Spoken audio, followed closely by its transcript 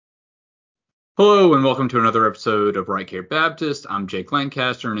Hello and welcome to another episode of Right Care Baptist. I'm Jake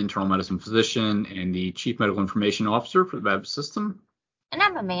Lancaster, an internal medicine physician and the Chief Medical Information Officer for the Baptist System. And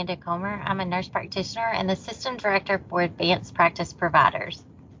I'm Amanda Comer. I'm a nurse practitioner and the System Director for Advanced Practice Providers.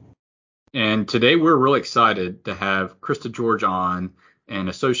 And today we're really excited to have Krista George on, an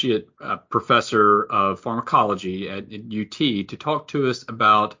Associate Professor of Pharmacology at UT, to talk to us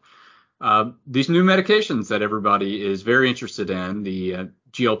about these new medications that everybody is very interested in, the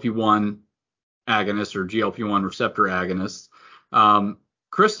GLP-1 agonist or GLP-1 receptor agonist.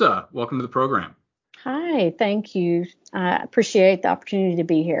 Krista, welcome to the program. Hi, thank you. I appreciate the opportunity to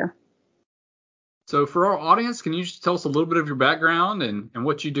be here. So for our audience, can you just tell us a little bit of your background and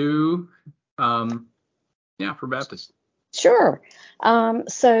what you do for Baptist? Sure.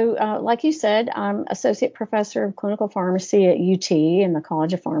 Like you said, I'm Associate Professor of Clinical Pharmacy at UT in the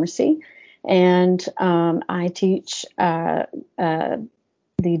College of Pharmacy, and I teach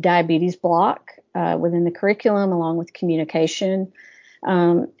the diabetes block within the curriculum, along with communication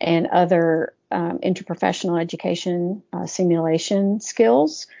and other interprofessional education simulation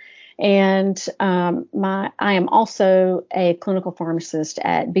skills. And I am also a clinical pharmacist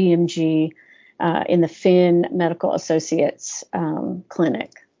at BMG in the Finn Medical Associates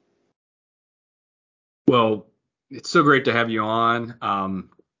clinic. Well, it's so great to have you on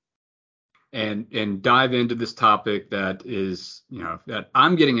and dive into this topic that is, that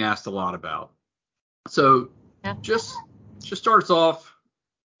I'm getting asked a lot about. So just start us off,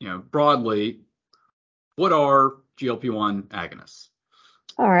 broadly, what are GLP-1 agonists?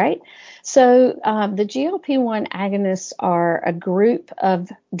 All right. So the GLP-1 agonists are a group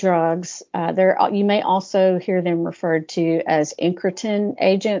of drugs. You may also hear them referred to as incretin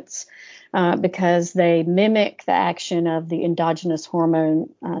agents because they mimic the action of the endogenous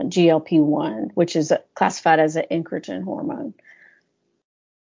hormone GLP-1, which is classified as an incretin hormone.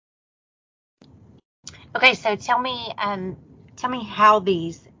 Okay, so tell me how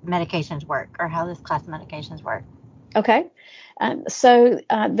these medications work, or how this class of medications work. Okay. So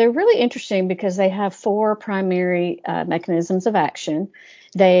they're really interesting because they have four primary mechanisms of action.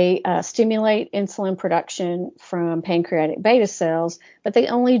 They stimulate insulin production from pancreatic beta cells, but they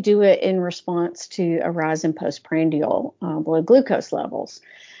only do it in response to a rise in postprandial blood glucose levels.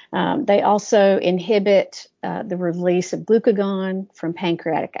 They also inhibit the release of glucagon from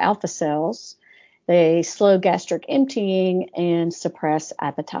pancreatic alpha cells. They slow gastric emptying and suppress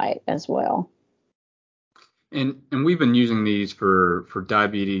appetite as well. And we've been using these for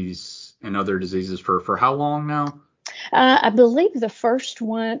diabetes and other diseases for how long now? I believe the first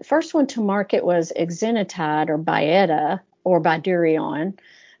one to market was exenatide or Byetta or Bydureon.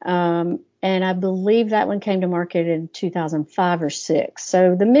 And I believe that one came to market in 2005 or 6.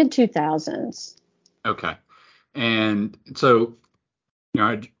 So the mid 2000s. Okay. And so,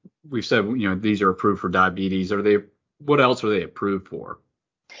 we've said, these are approved for diabetes. What else are they approved for?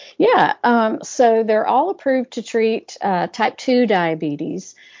 Yeah, so they're all approved to treat type 2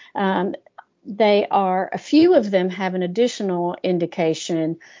 diabetes. A few of them have an additional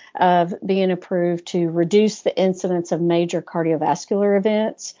indication of being approved to reduce the incidence of major cardiovascular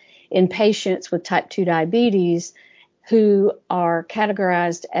events in patients with type 2 diabetes who are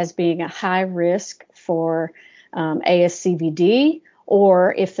categorized as being a high risk for ASCVD,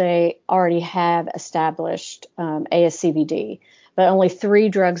 or if they already have established ASCVD. But only 3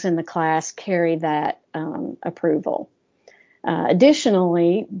 drugs in the class carry that approval.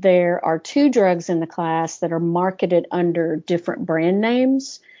 Additionally, there are 2 drugs in the class that are marketed under different brand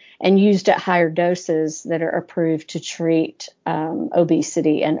names and used at higher doses that are approved to treat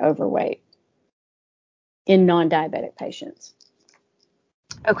obesity and overweight in non-diabetic patients.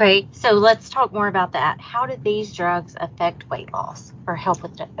 Okay, so let's talk more about that. How do these drugs affect weight loss or help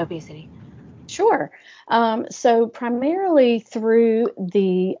with obesity? Sure. So primarily through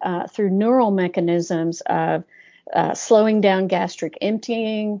neural mechanisms of slowing down gastric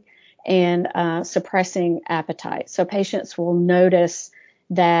emptying and suppressing appetite. So patients will notice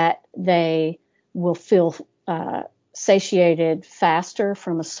that they will feel satiated faster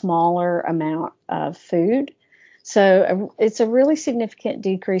from a smaller amount of food. So it's a really significant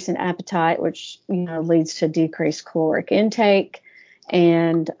decrease in appetite, which leads to decreased caloric intake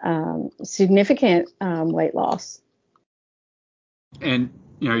and significant weight loss. And,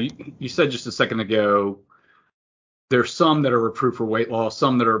 you said just a second ago, there's some that are approved for weight loss,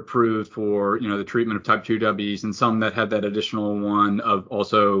 some that are approved for, the treatment of type 2 diabetes, and some that have that additional one of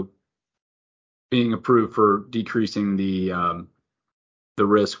also being approved for decreasing the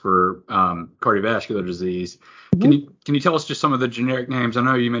risk for cardiovascular disease. Mm-hmm. Can you tell us just some of the generic names? I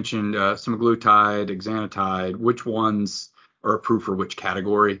know you mentioned semaglutide, exenatide. Which ones are approved for which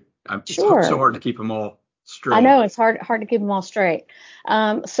category? It's Sure. so hard to keep them all straight. I know it's hard to keep them all straight.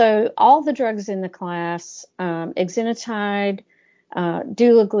 So all the drugs in the class, exenatide,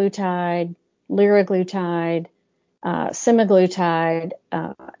 dulaglutide, liraglutide, semaglutide,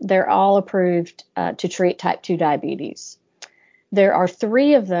 they're all approved to treat type 2 diabetes. There are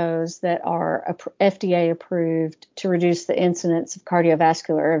 3 of those that are FDA approved to reduce the incidence of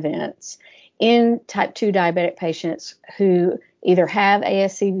cardiovascular events in type 2 diabetic patients who either have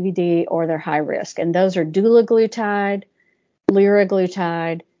ASCVD or they're high risk. And those are dulaglutide,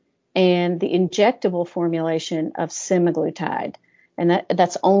 liraglutide, and the injectable formulation of semaglutide. And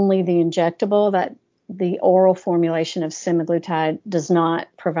that's only the injectable. That the oral formulation of semaglutide does not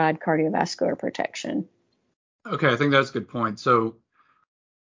provide cardiovascular protection. Okay, I think that's a good point. So,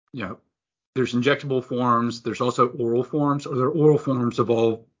 there's injectable forms. There's also oral forms. Are there oral forms of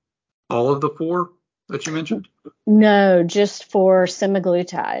all of the 4 that you mentioned? No, just for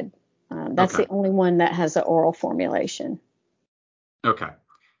semaglutide. That's Okay. the only one that has an oral formulation. Okay.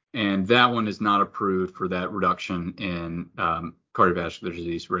 And that one is not approved for that reduction in cardiovascular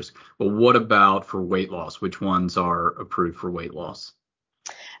disease risk. But what about for weight loss? Which ones are approved for weight loss?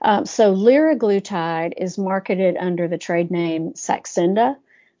 So liraglutide is marketed under the trade name Saxenda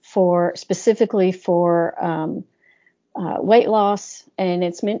specifically for weight loss, and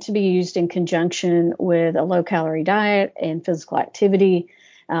it's meant to be used in conjunction with a low-calorie diet and physical activity.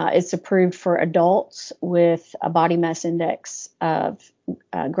 It's approved for adults with a body mass index of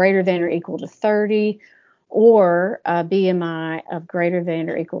greater than or equal to 30 or a BMI of greater than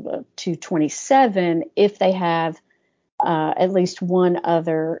or equal to 27 if they have at least one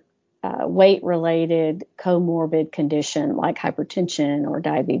other weight-related comorbid condition like hypertension or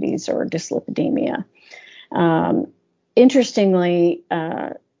diabetes or dyslipidemia. Interestingly,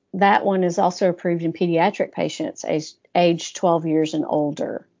 that one is also approved in pediatric patients aged 12 years and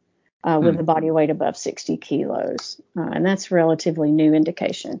older with a body weight above 60 kilos. And that's a relatively new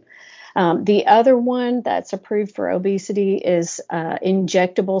indication. The other one that's approved for obesity is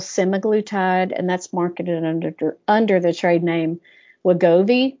injectable semaglutide, and that's marketed under the trade name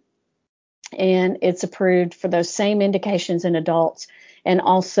Wegovy. And it's approved for those same indications in adults and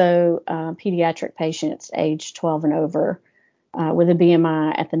also pediatric patients aged 12 and over with a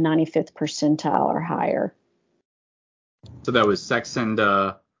BMI at the 95th percentile or higher. So that was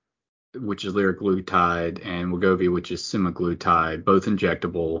Saxenda, which is liraglutide, and Wegovy, which is semaglutide, both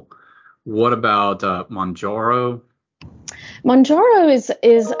injectable. What about Mounjaro? Mounjaro is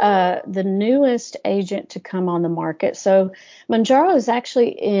the newest agent to come on the market. So Mounjaro is actually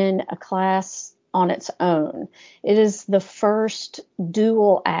in a class on its own. It is the first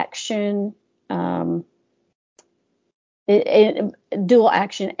dual action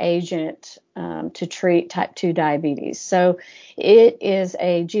agent to treat type 2 diabetes. So it is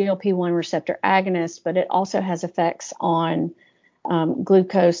a GLP-1 receptor agonist, but it also has effects on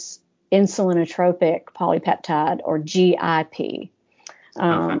glucose insulinotropic polypeptide, or GIP.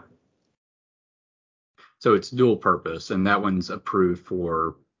 Okay. So it's dual purpose, and that one's approved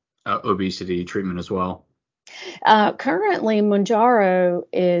for obesity treatment as well. Currently, Mounjaro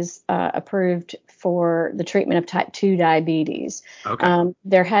is approved for the treatment of type 2 diabetes. Okay.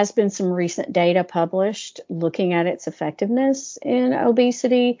 There has been some recent data published looking at its effectiveness in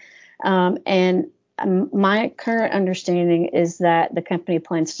obesity, and my current understanding is that the company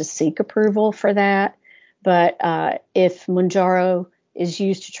plans to seek approval for that. But if Mounjaro is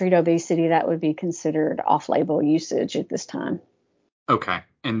used to treat obesity, that would be considered off-label usage at this time. Okay.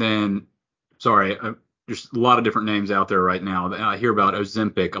 And then, sorry, there's a lot of different names out there right now. I hear about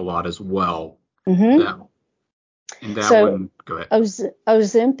Ozempic a lot as well. Mm-hmm. Go ahead.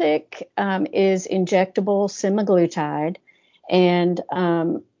 Ozempic is injectable semaglutide, and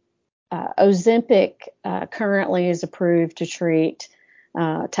Ozempic currently is approved to treat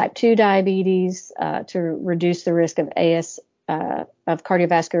type 2 diabetes, to reduce the risk of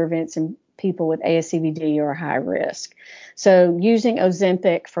cardiovascular events in people with ASCVD or high risk. So using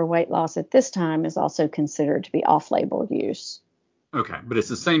Ozempic for weight loss at this time is also considered to be off-label use. Okay, but it's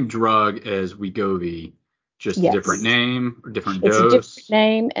the same drug as Wegovy, just Yes. a different name or different It's dose? a different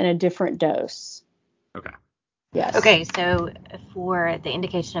name and a different dose. Okay. Yes. Okay, so for the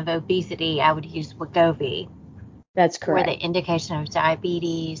indication of obesity, I would use Wegovy. That's correct. For the indication of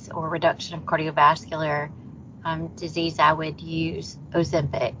diabetes or reduction of cardiovascular disease, I would use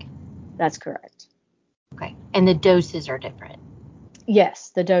Ozempic. That's correct. Okay, and the doses are different. Yes,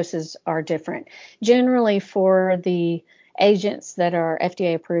 the doses are different. Generally, for the agents that are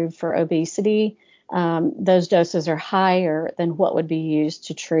FDA approved for obesity, those doses are higher than what would be used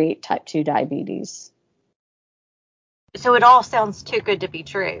to treat type 2 diabetes. So it all sounds too good to be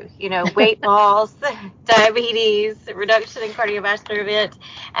true. Weight loss, diabetes, reduction in cardiovascular events.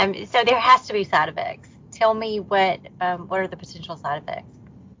 So there has to be side effects. Tell me what are the potential side effects?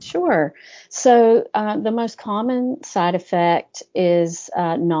 Sure. So the most common side effect is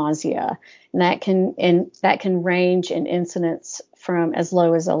nausea, and that can range in incidence from as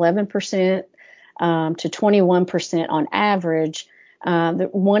low as 11% to 21% on average. The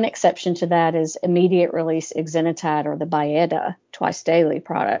one exception to that is immediate release exenatide, or the Byetta twice daily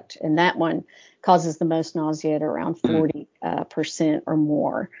product, and that one causes the most nausea at around 40% or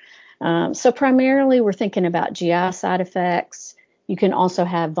more. So primarily we're thinking about GI side effects. You can also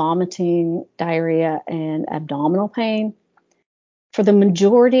have vomiting, diarrhea, and abdominal pain. For the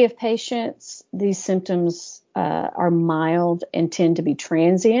majority of patients, these symptoms are mild and tend to be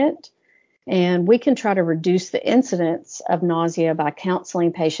transient. And we can try to reduce the incidence of nausea by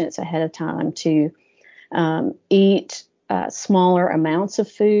counseling patients ahead of time to eat smaller amounts of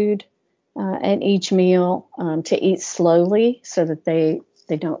food at each meal, to eat slowly so that they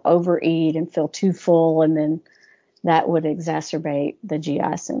don't overeat and feel too full, and then that would exacerbate the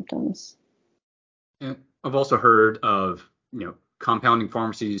GI symptoms. And I've also heard of, compounding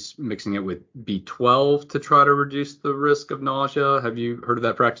pharmacies mixing it with B12 to try to reduce the risk of nausea. Have you heard of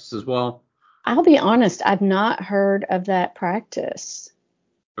that practice as well? I'll be honest, I've not heard of that practice.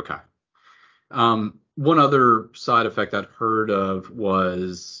 Okay. One other side effect I'd heard of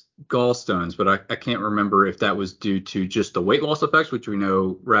was gallstones, but I can't remember if that was due to just the weight loss effects, which we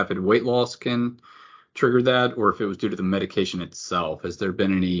know rapid weight loss can trigger that, or if it was due to the medication itself. Has there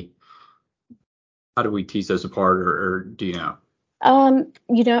been any, how do we tease those apart, or do you know?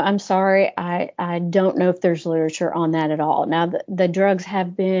 I'm sorry, I don't know if there's literature on that at all. Now, the drugs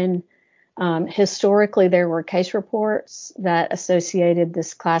have been, historically, there were case reports that associated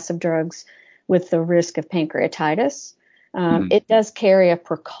this class of drugs with the risk of pancreatitis. It does carry a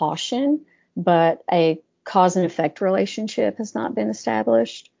precaution, but a cause and effect relationship has not been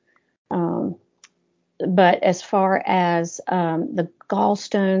established. But as far as the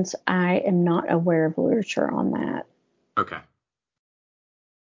gallstones, I am not aware of literature on that. Okay.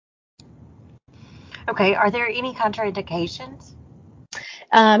 Okay. Are there any contraindications?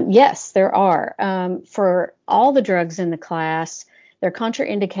 Yes, there are. For all the drugs in the class, they're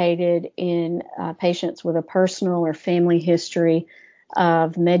contraindicated in patients with a personal or family history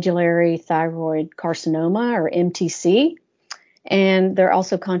of medullary thyroid carcinoma, or MTC. And they're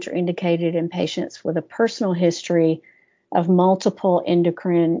also contraindicated in patients with a personal history of multiple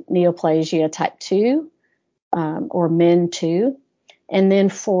endocrine neoplasia type 2, or MEN2. And then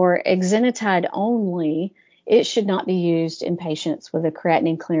for exenatide only, it should not be used in patients with a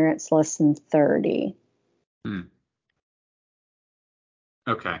creatinine clearance less than 30.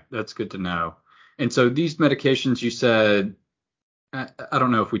 Okay, that's good to know. And so these medications, you said, I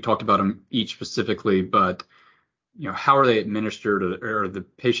don't know if we talked about them each specifically, but how are they administered? Or are the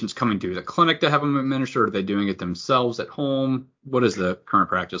patients coming to the clinic to have them administered? Are they doing it themselves at home? What is the current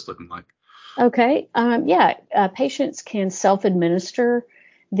practice looking like? Okay. Patients can self-administer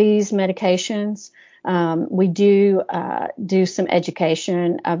these medications. We do some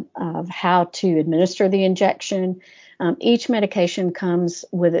education of how to administer the injection. Each medication comes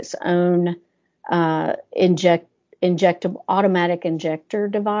with its own injectable automatic injector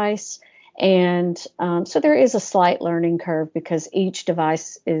device. And so there is a slight learning curve because each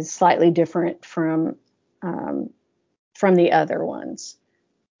device is slightly different from the other ones.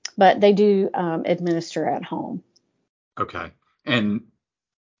 But they do administer at home. Okay. And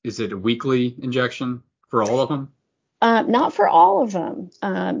is it a weekly injection for all of them? Not for all of them.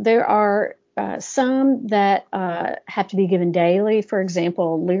 There are some that have to be given daily. For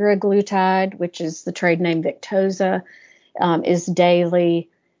example, liraglutide, which is the trade name Victoza, is daily.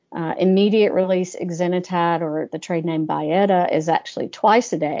 Immediate release exenatide, or the trade name Byetta, is actually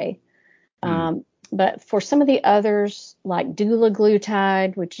twice a day. But for some of the others, like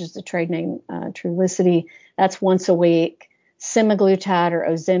dulaglutide, which is the trade name Trulicity, that's once a week. Semaglutide, or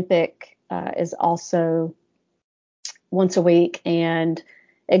Ozempic, is also once a week, and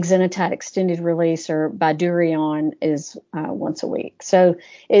exenatide extended release, or Bydureon, is once a week. So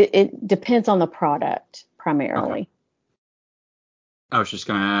it depends on the product primarily. Okay. I was just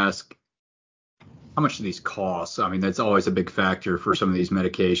going to ask, how much do these cost? I mean, that's always a big factor for some of these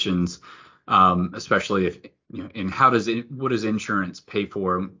medications, especially if, and what does insurance pay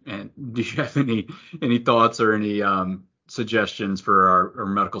for them? And do you have any thoughts or any suggestions for our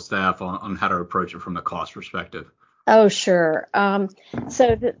medical staff on how to approach it from the cost perspective? Oh, sure.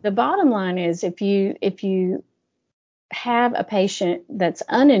 So the bottom line is, if you have a patient that's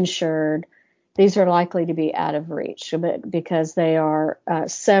uninsured, these are likely to be out of reach because they are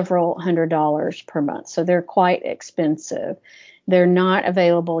several $100s per month. So they're quite expensive. They're not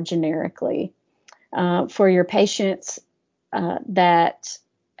available generically. For your patients that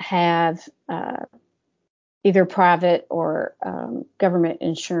have either private or government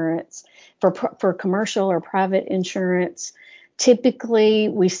insurance, for commercial or private insurance, typically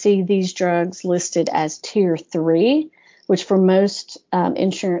we see these drugs listed as tier 3, which for most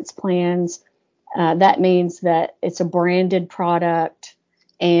insurance plans, that means that it's a branded product,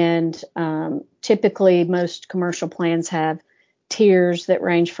 and typically most commercial plans have tiers that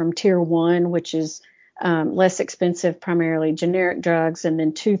range from tier 1, which is less expensive, primarily generic drugs, and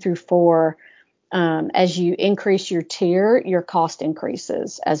then 2 through 4. As you increase your tier, your cost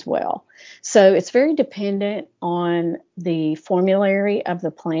increases as well. So it's very dependent on the formulary of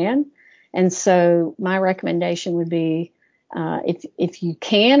the plan. And so my recommendation would be, if you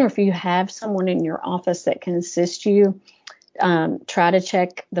can, or if you have someone in your office that can assist you, try to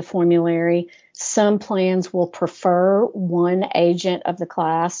check the formulary. Some plans will prefer one agent of the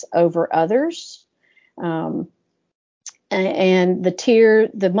class over others. And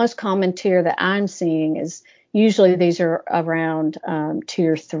the most common tier that I'm seeing is usually these are around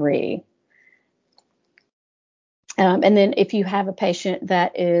tier 3. And then if you have a patient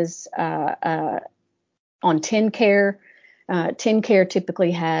that is on TennCare, TennCare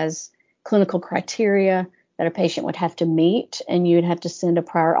typically has clinical criteria that a patient would have to meet, and you would have to send a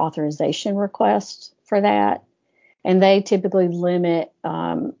prior authorization request for that. And they typically limit,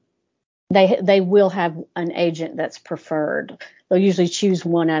 they will have an agent that's preferred. They'll usually choose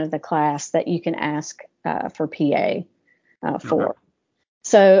one out of the class that you can ask for PA for. Okay.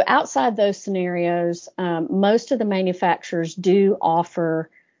 So outside those scenarios, most of the manufacturers do offer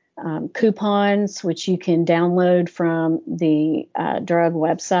coupons, which you can download from the drug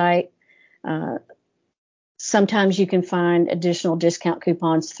website. Sometimes you can find additional discount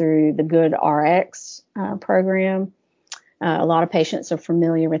coupons through the GoodRx program. A lot of patients are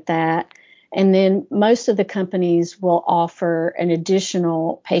familiar with that. And then most of the companies will offer an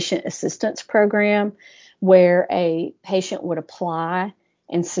additional patient assistance program where a patient would apply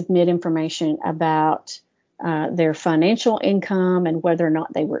and submit information about their financial income and whether or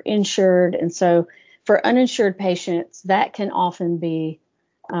not they were insured. And so for uninsured patients, that can often be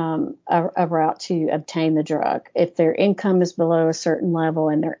a route to obtain the drug. If their income is below a certain level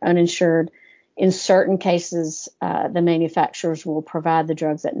and they're uninsured, in certain cases, the manufacturers will provide the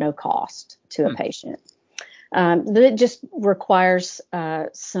drugs at no cost to a patient. That just requires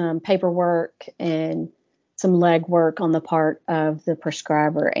some paperwork and some legwork on the part of the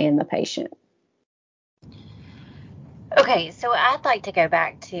prescriber and the patient. Okay, so I'd like to go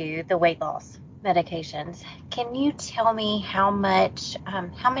back to the weight loss medications. Can you tell me how much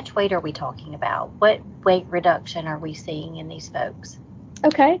weight are we talking about? What weight reduction are we seeing in these folks?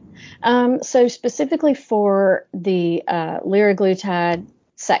 Okay, so specifically for the liraglutide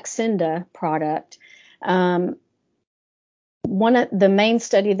Saxenda product, one of the main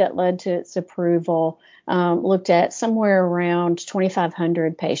study that led to its approval looked at somewhere around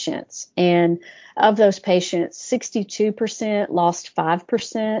 2,500 patients. And of those patients, 62% lost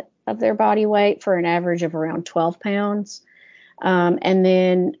 5% of their body weight for an average of around 12 pounds. And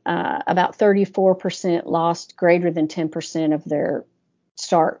then about 34% lost greater than 10% of their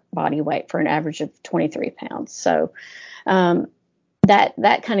start body weight for an average of 23 pounds. So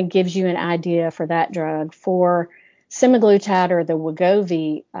that kind of gives you an idea for that drug. For semaglutide, or the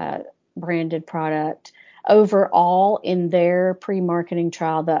Wegovy branded product, overall in their pre-marketing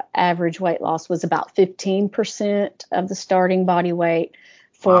trial, the average weight loss was about 15% of the starting body weight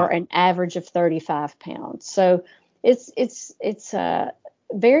for an average of 35 pounds. So it's a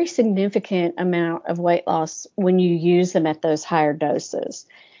very significant amount of weight loss when you use them at those higher doses.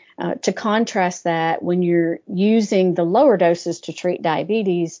 To contrast that, when you're using the lower doses to treat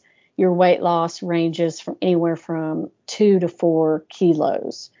diabetes, your weight loss ranges from anywhere from 2 to 4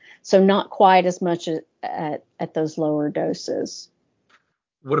 kilos. So not quite as much at those lower doses.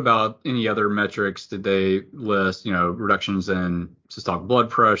 What about any other metrics? Did they list, reductions in systolic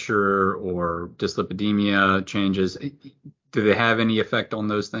blood pressure or dyslipidemia changes? Do they have any effect on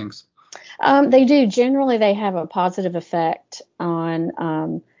those things? They do. Generally, they have a positive effect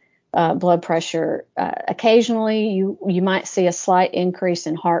on blood pressure. Occasionally, you might see a slight increase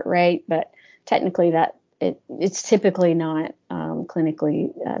in heart rate, but technically it's typically not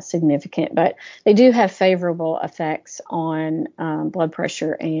clinically significant. But they do have favorable effects on blood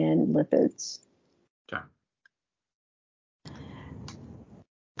pressure and lipids.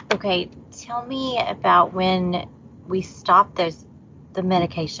 Okay, tell me about when we stop the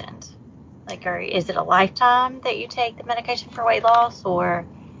medications. Like, or is it a lifetime that you take the medication for weight loss, or?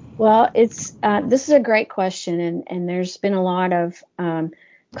 Well, this is a great question, and there's been a lot of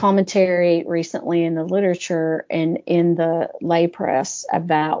commentary recently in the literature and in the lay press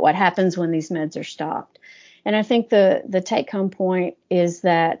about what happens when these meds are stopped. And I think the take-home point is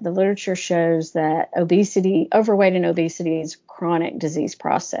that the literature shows that overweight and obesity is a chronic disease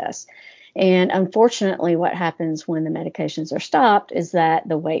process. And unfortunately, what happens when the medications are stopped is that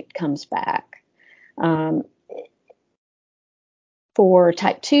the weight comes back. For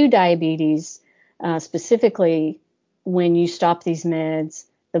type 2 diabetes, specifically, when you stop these meds,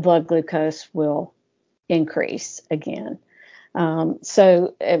 the blood glucose will increase again.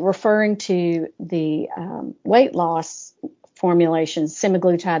 So referring to the weight loss formulations,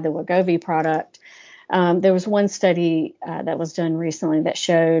 semaglutide, the Wegovy product, there was one study that was done recently that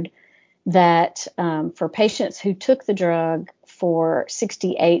showed that for patients who took the drug for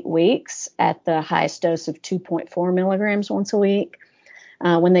 68 weeks at the highest dose of 2.4 milligrams once a week,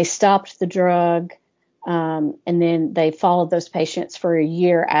 when they stopped the drug and then they followed those patients for a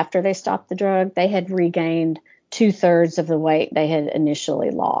year after they stopped the drug, they had regained 2/3 of the weight they had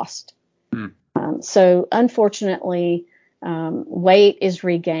initially lost. So unfortunately, weight is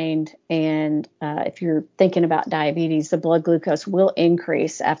regained, and if you're thinking about diabetes, the blood glucose will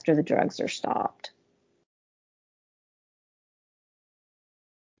increase after the drugs are stopped.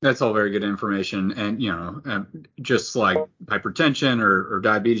 That's all very good information. And, just like hypertension or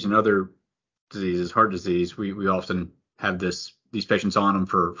diabetes and other diseases, heart disease, we often have these patients on them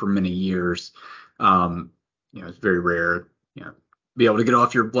for many years. It's very rare, be able to get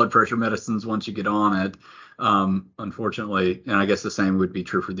off your blood pressure medicines once you get on it. Unfortunately, and I guess the same would be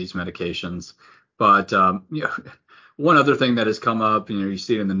true for these medications. But, one other thing that has come up, you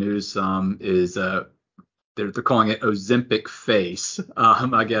see it in the news is they're calling it Ozempic face,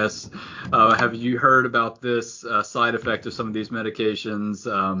 I guess. Have you heard about this side effect of some of these medications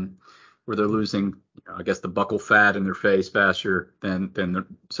where they're losing, I guess, the buccal fat in their face faster than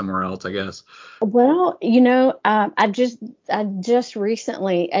somewhere else, I guess? Well, I just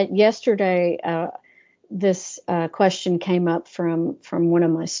recently, yesterday, this question came up from one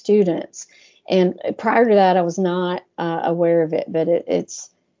of my students. And prior to that, I was not aware of it, but it's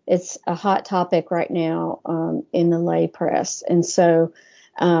a hot topic right now in the lay press. And so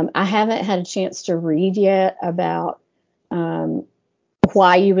I haven't had a chance to read yet about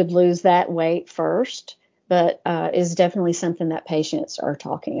why you would lose that weight first, but is definitely something that patients are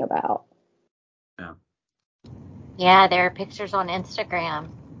talking about. Yeah, there are pictures on Instagram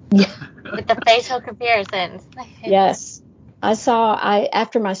with the facial comparisons. Yes.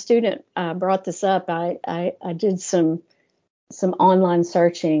 After my student brought this up, I did some online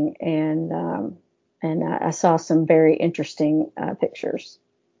searching, and I saw some very interesting pictures.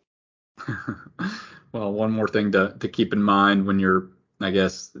 Well, one more thing to keep in mind when you're, I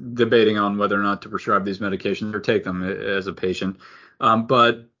guess, debating on whether or not to prescribe these medications or take them as a patient.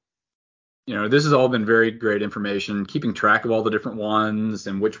 But this has all been very great information. Keeping track of all the different ones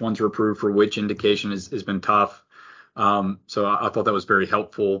and which ones are approved for which indication has been tough. So I thought that was very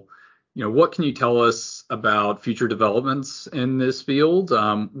helpful. What can you tell us about future developments in this field?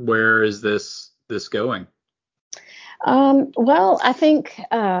 Where is this going? Well, I think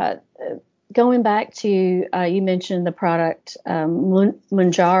going back to, you mentioned the product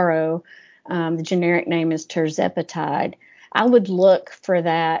Mounjaro, the generic name is tirzepatide. I would look for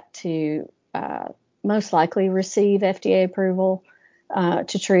that to most likely receive FDA approval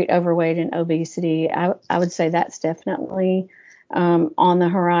to treat overweight and obesity. I would say that's definitely on the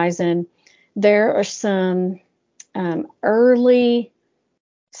horizon. There are some early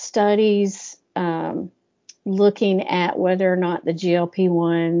studies looking at whether or not the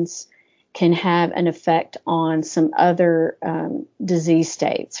GLP-1s can have an effect on some other disease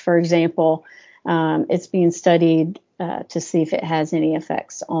states. For example, it's being studied to see if it has any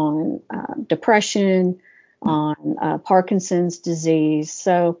effects on depression, on Parkinson's disease.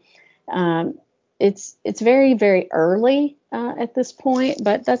 So it's very, very early at this point,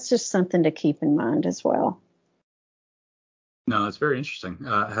 but that's just something to keep in mind as well. No, it's very interesting.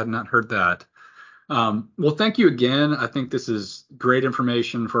 I had not heard that. Well, thank you again. I think this is great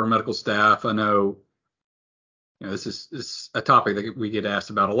information for our medical staff. I know, this is a topic that we get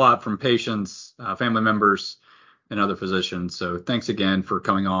asked about a lot from patients, family members, and other physicians. So thanks again for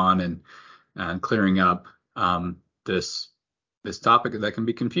coming on and clearing up this topic that can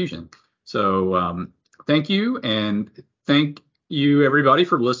be confusing. So thank you, and thank you everybody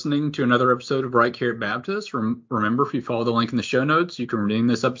for listening to another episode of Right Care at Baptist. Remember, if you follow the link in the show notes, you can redeem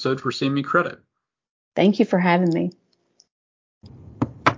this episode for CME credit. Thank you for having me.